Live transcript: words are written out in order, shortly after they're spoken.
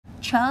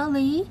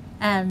Charlie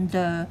and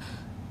the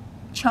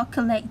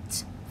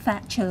Chocolate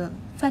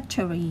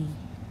Factory.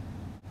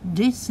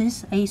 This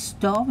is a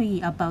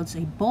story about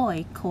a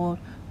boy called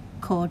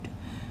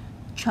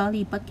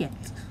Charlie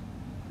Bucket.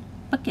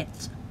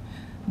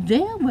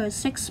 There were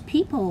 6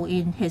 people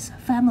in his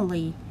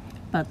family,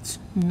 but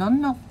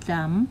none of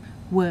them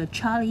were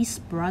Charlie's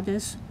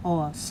brothers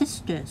or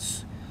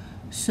sisters.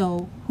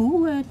 So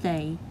who were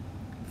they?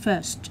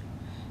 First,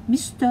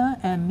 Mr.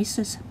 and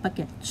Mrs.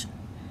 Bucket,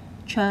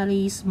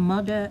 Charlie's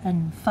mother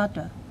and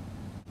father.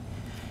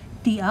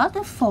 The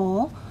other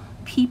 4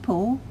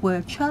 people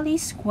were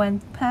Charlie's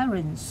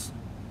grandparents.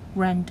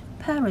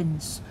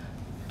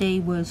 They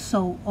were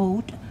so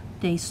old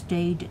they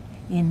stayed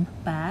in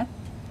bed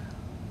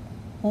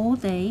all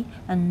day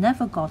and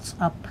never got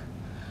up.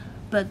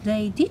 But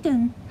they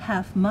didn't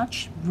have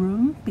much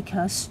room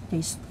because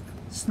they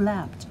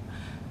slept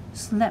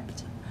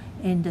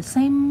in the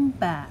same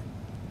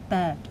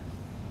bed.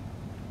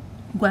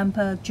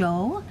 Grandpa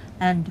Joe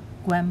and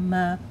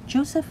Grandma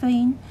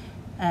Josephine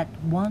at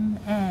one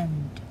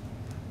end,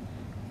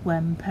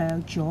 Grandpa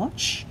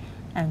George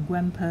and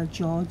Grandpa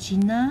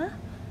Georgina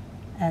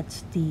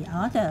at the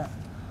other.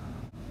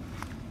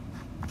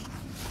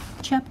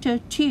 Chapter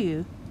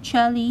 2.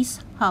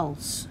 Charlie's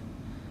House.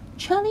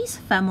 Charlie's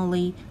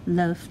family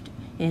lived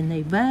in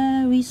a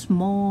very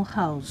small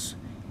house.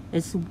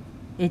 It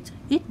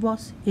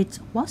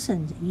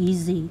wasn't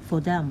easy for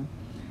them.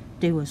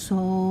 They were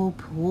so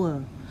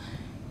poor.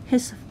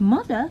 His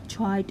mother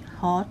tried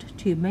hard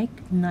to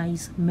make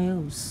nice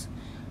meals,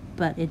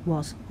 but it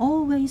was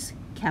always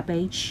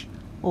cabbage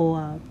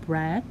or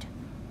bread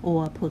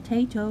or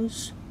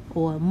potatoes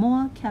or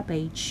more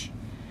cabbage.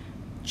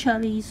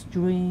 Charlie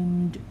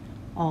dreamed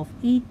of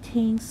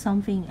eating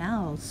something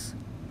else.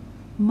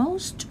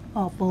 Most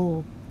of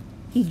all,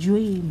 he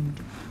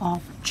dreamed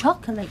of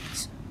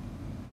chocolate.